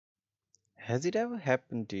Has it ever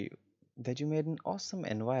happened to you that you made an awesome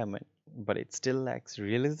environment, but it still lacks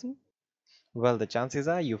realism? Well, the chances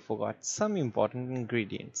are you forgot some important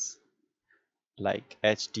ingredients like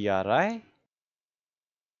HDRI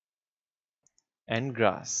and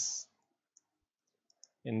grass.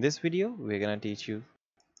 In this video, we're gonna teach you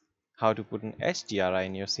how to put an HDRI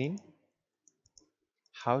in your scene,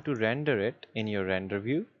 how to render it in your render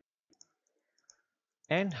view,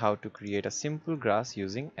 and how to create a simple grass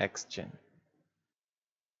using XGEN.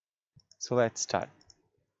 So let's start.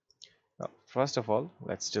 First of all,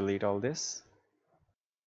 let's delete all this.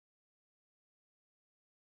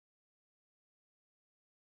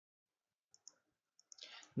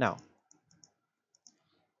 Now,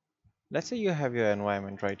 let's say you have your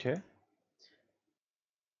environment right here.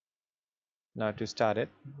 Now to start it,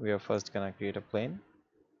 we are first gonna create a plane.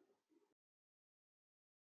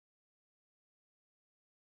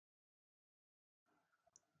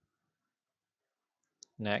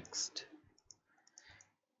 Next,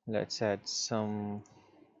 let's add some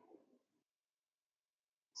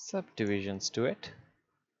subdivisions to it.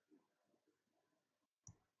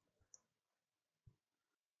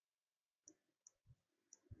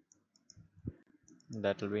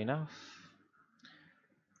 That'll be enough.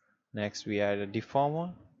 Next, we add a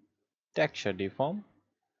deformer, texture deform,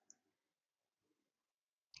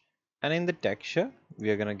 and in the texture,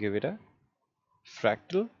 we are gonna give it a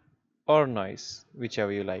fractal or noise,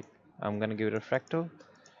 whichever you like. I'm gonna give it a fractal,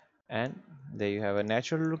 and there you have a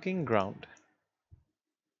natural looking ground.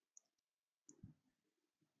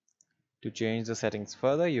 To change the settings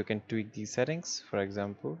further, you can tweak these settings, for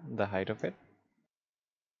example, the height of it,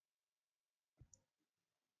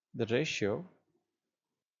 the ratio,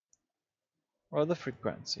 or the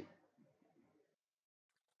frequency.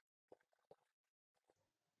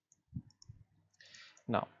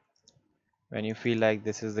 Now, when you feel like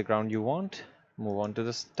this is the ground you want, move on to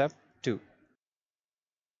the step 2.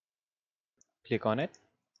 Click on it,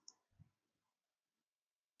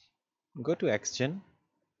 go to XGen,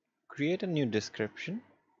 create a new description.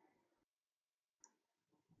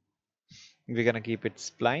 We're gonna keep it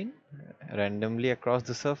spline randomly across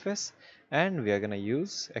the surface, and we are gonna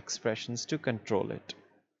use expressions to control it.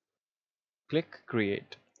 Click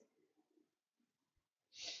create.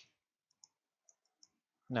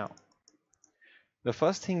 Now, the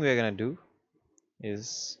first thing we're gonna do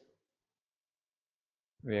is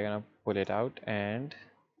we're gonna pull it out and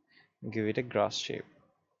give it a grass shape.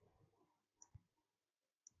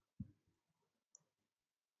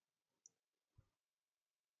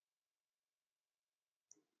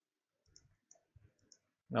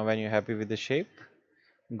 Now when you're happy with the shape,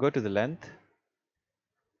 go to the length.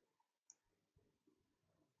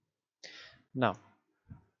 Now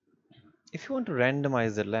if you want to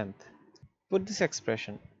randomize the length, put this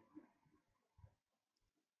expression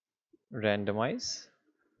randomize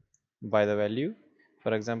by the value.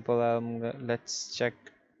 For example, let's check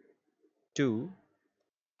 2,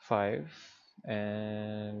 5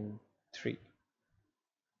 and 3.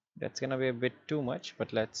 That's gonna be a bit too much,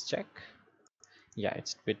 but let's check. Yeah,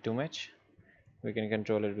 it's a bit too much. We can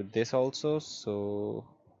control it with this also, so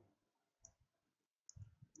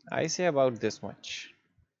I say about this much.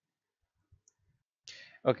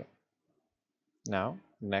 Okay, now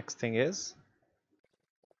next thing is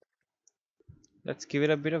let's give it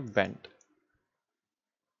a bit of bend.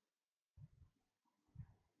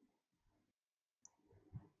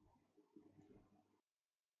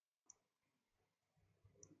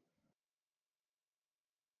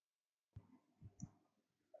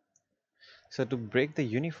 So to break the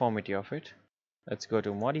uniformity of it, let's go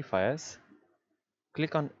to modifiers,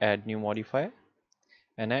 click on add new modifier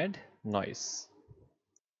and add noise.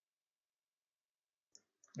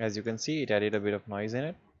 As you can see, it added a bit of noise in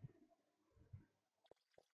it.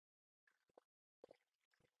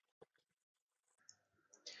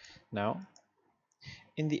 Now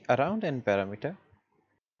in the around and parameter,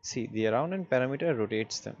 see the around and parameter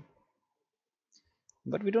rotates them,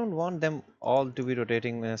 but we don't want them all to be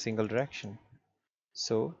rotating in a single direction.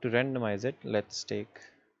 So to randomize it, let's take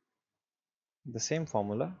the same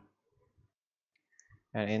formula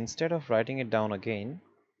and instead of writing it down again,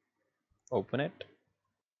 open it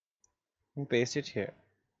and paste it here.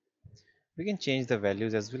 We can change the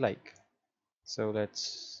values as we like. So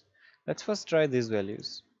let's first try these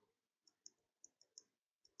values.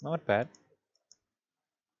 Not bad.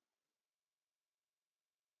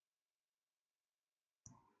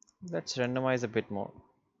 Let's randomize a bit more.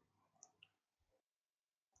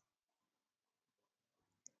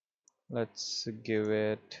 Let's give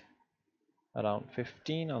it around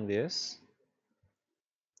 15 on this.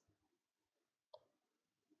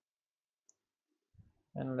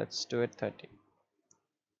 and let's do it 30.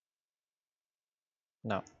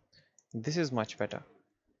 Now this is much better.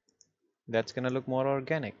 That's gonna look more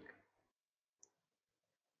organic.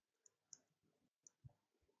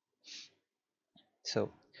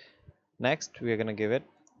 So next we are gonna give it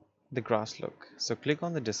the grass look. So click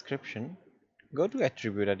on the description, go to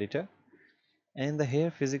attribute editor, and in the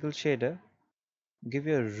hair physical shader give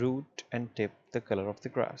your root and tip the color of the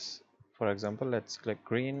grass. For example, let's click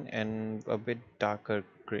green and a bit darker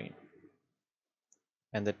green,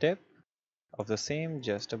 and the tip of the same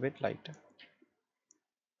just a bit lighter.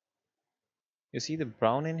 You see the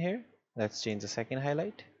brown in here? Let's change the second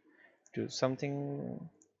highlight to something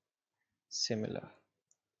similar.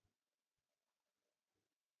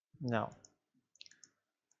 Now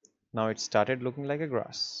it started looking like a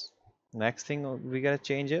grass. Next thing we gotta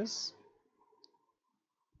change is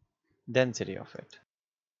density of it.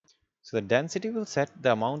 So the density will set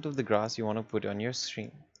the amount of the grass you want to put on your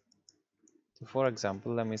screen. So for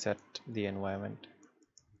example, let me set the environment.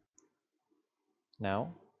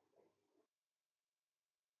 Now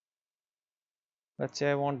let's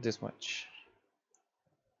say I want this much.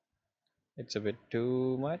 It's a bit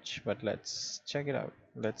too much, but let's check it out.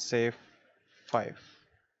 Let's say 5.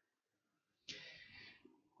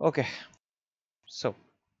 Okay, so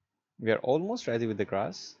we are almost ready with the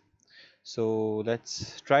grass. So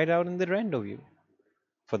let's try it out in the render view.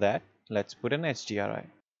 For that, let's put an HDRI.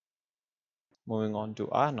 Moving on to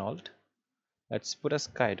Arnold, let's put a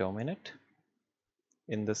skydome in it.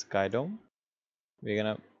 In the skydome, we're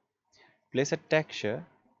gonna place a texture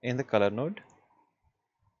in the color node.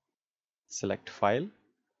 Select file,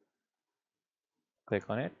 click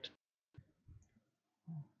on it,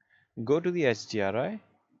 go to the HDRI,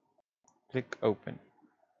 click open.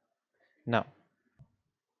 Now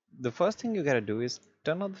the first thing you gotta do is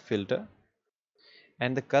turn on the filter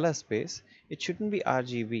and the color space. It shouldn't be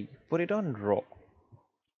RGB, put it on raw.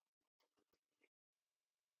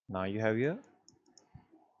 Now you have your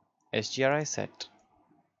HDRI set.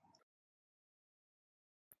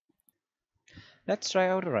 Let's try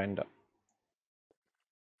out a render.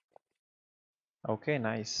 Okay,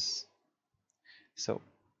 nice. So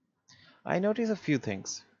I notice a few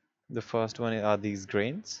things. The first one are these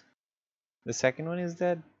grains. The second one is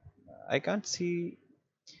that I can't see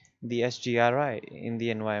the HDRI in the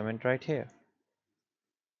environment right here.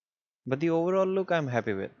 But the overall look I'm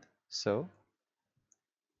happy with. So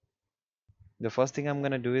the first thing I'm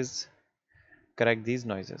gonna do is correct these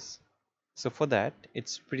noises. So for that,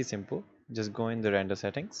 it's pretty simple. Just go in the render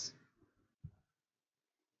settings,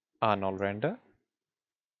 Arnold render,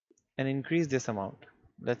 and increase this amount.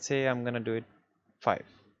 Let's say I'm gonna do it 5.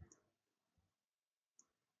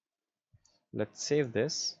 Let's save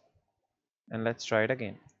this and let's try it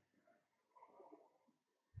again.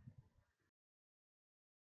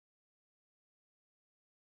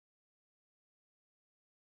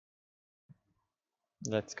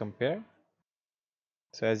 Let's compare.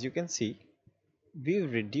 So as you can see,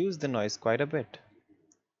 we've reduced the noise quite a bit.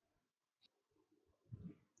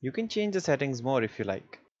 You can change the settings more if you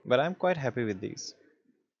like, but I'm quite happy with these.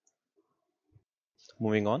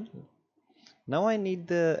 Moving on. Now I need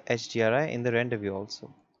the HDRI in the render view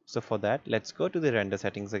also. So for that, let's go to the render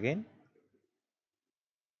settings again.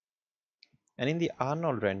 And in the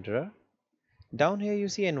Arnold renderer, down here you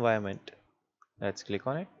see environment. Let's click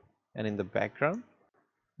on it. And in the background,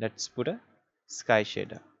 let's put a sky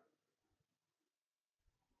shader.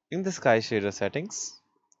 In the sky shader settings,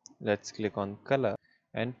 let's click on color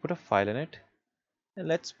and put a file in it. And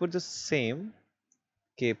let's put the same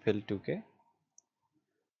Cape Hill 2K.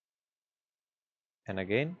 And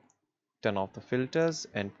again, turn off the filters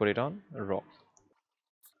and put it on raw.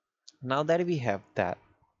 Now that we have that,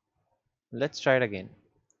 let's try it again.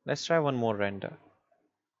 Let's try one more render.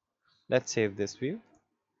 Let's save this view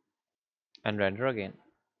and render again.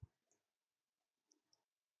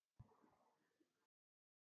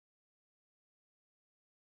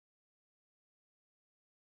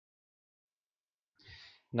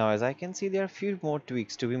 Now as I can see, there are a few more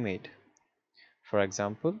tweaks to be made. For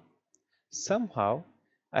example, somehow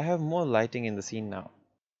I have more lighting in the scene now.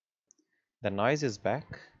 The noise is back,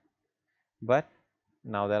 but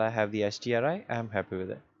now that I have the HDRI, I am happy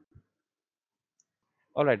with it.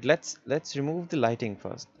 Alright, let's remove the lighting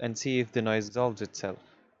first and see if the noise resolves itself.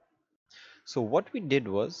 So what we did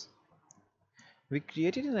was, we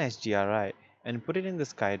created an HDRI and put it in the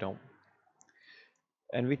skydome.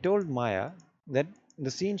 And we told Maya that the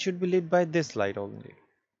scene should be lit by this light only.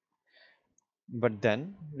 But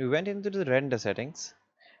then we went into the render settings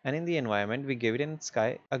and in the environment we gave it in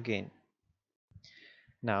sky again.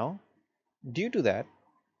 Now due to that,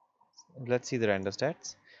 Let's see the render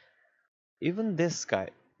stats. Even this sky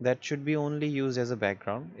that should be only used as a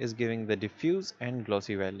background is giving the diffuse and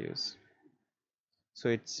glossy values. So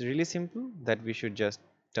it's really simple that we should just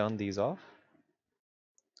turn these off.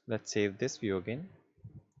 Let's save this view again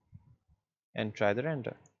and try the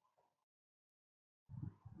render.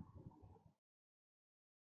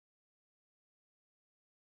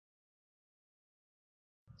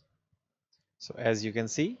 So as you can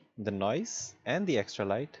see, the noise and the extra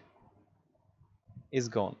light is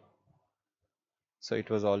gone. So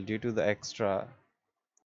it was all due to the extra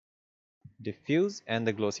diffuse and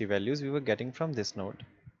the glossy values we were getting from this node.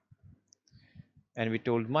 And we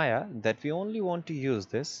told Maya that we only want to use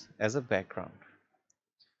this as a background.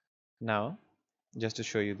 Now, just to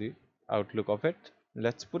show you the outlook of it,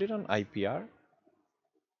 let's put it on IPR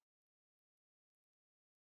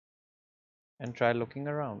and try looking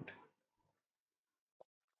around.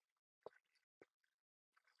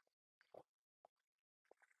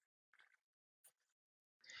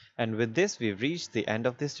 And with this, we've reached the end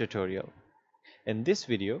of this tutorial. In this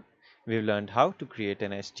video, we've learned how to create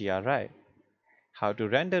an HDRI, how to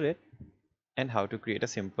render it, and how to create a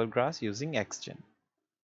simple grass using XGEN.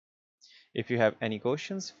 If you have any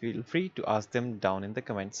questions, feel free to ask them down in the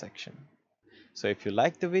comment section. So if you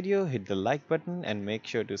like the video, hit the like button and make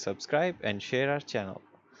sure to subscribe and share our channel.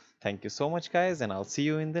 Thank you so much guys, and I'll see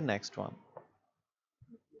you in the next one.